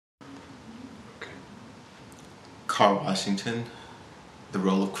Karr Washington, the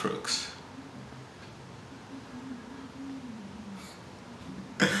role of Crooks.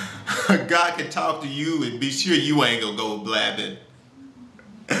 God can talk to you and be sure you ain't gonna go blabbing.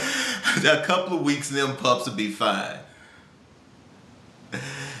 A couple of weeks and them pups will be fine.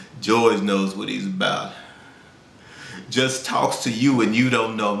 George knows what he's about. Just talks to you and you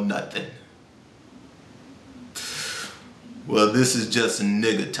don't know nothing. Well, this is just a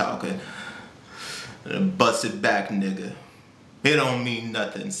nigga talking. A busted back nigga. It don't mean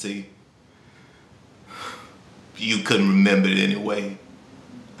nothing, see? You couldn't remember it anyway.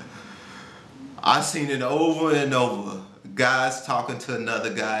 I've seen it over and over. Guys talking to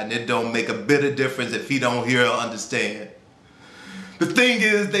another guy and it don't make a bit of difference if he don't hear or understand. The thing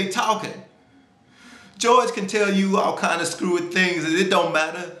is, they talking. George can tell you all kind of screwy things and it don't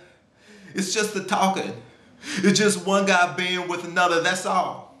matter. It's just the talking. It's just one guy being with another, that's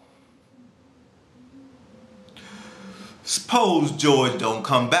all. Suppose George don't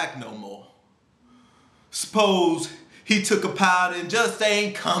come back no more. Suppose he took a powder and just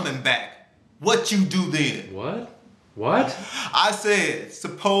ain't coming back. What you do then? What? What? I said,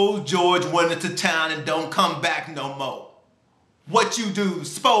 suppose George went into town and don't come back no more. What you do?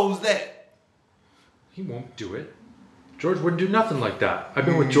 Suppose that. He won't do it. George wouldn't do nothing like that. I've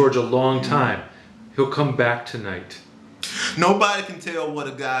been with George a long time. He'll come back tonight. Nobody can tell what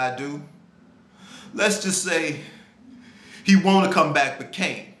a guy do. Let's just say he want to come back but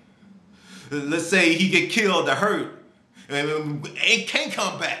can't. Let's say he get killed or hurt and can't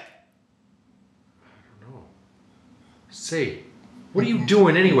come back. I don't know. Say, what are you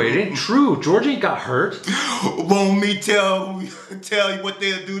doing anyway? It ain't true. George ain't got hurt. Won't me tell you what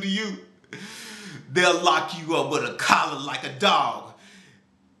they'll do to you? They'll lock you up with a collar like a dog.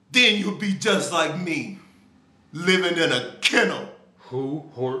 Then you'll be just like me, living in a kennel. Who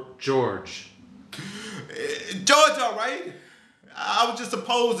hurt George? George all right. I was just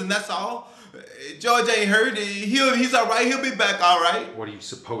supposing, that's all. George ain't hurt. He's all right. He'll be back all right. What are you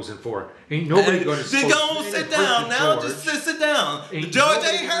supposing for? Ain't nobody going to suppose. Just go sit down now. Just sit down. George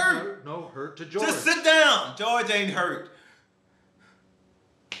ain't hurt. No hurt to George. Just sit down. George ain't hurt.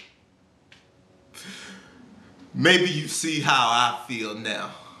 Maybe you see how I feel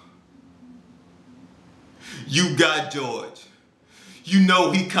now. You got George. You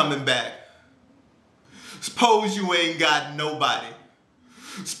know he coming back. Suppose you ain't got nobody.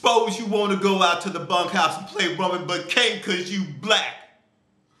 Suppose you want to go out to the bunkhouse and play rummy but can't cause you black.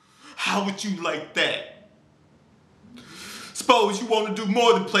 How would you like that? Suppose you want to do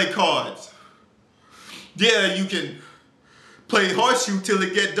more than play cards. Yeah, you can play horseshoe till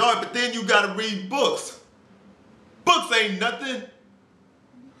it get dark, but then you gotta read books. Books ain't nothing.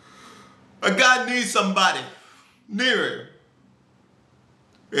 A guy needs somebody near him.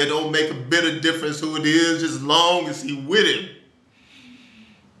 It don't make a bit of difference who it is, just as long as he with him.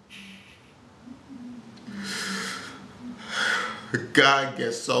 A guy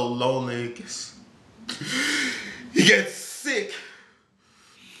gets so lonely, he gets sick.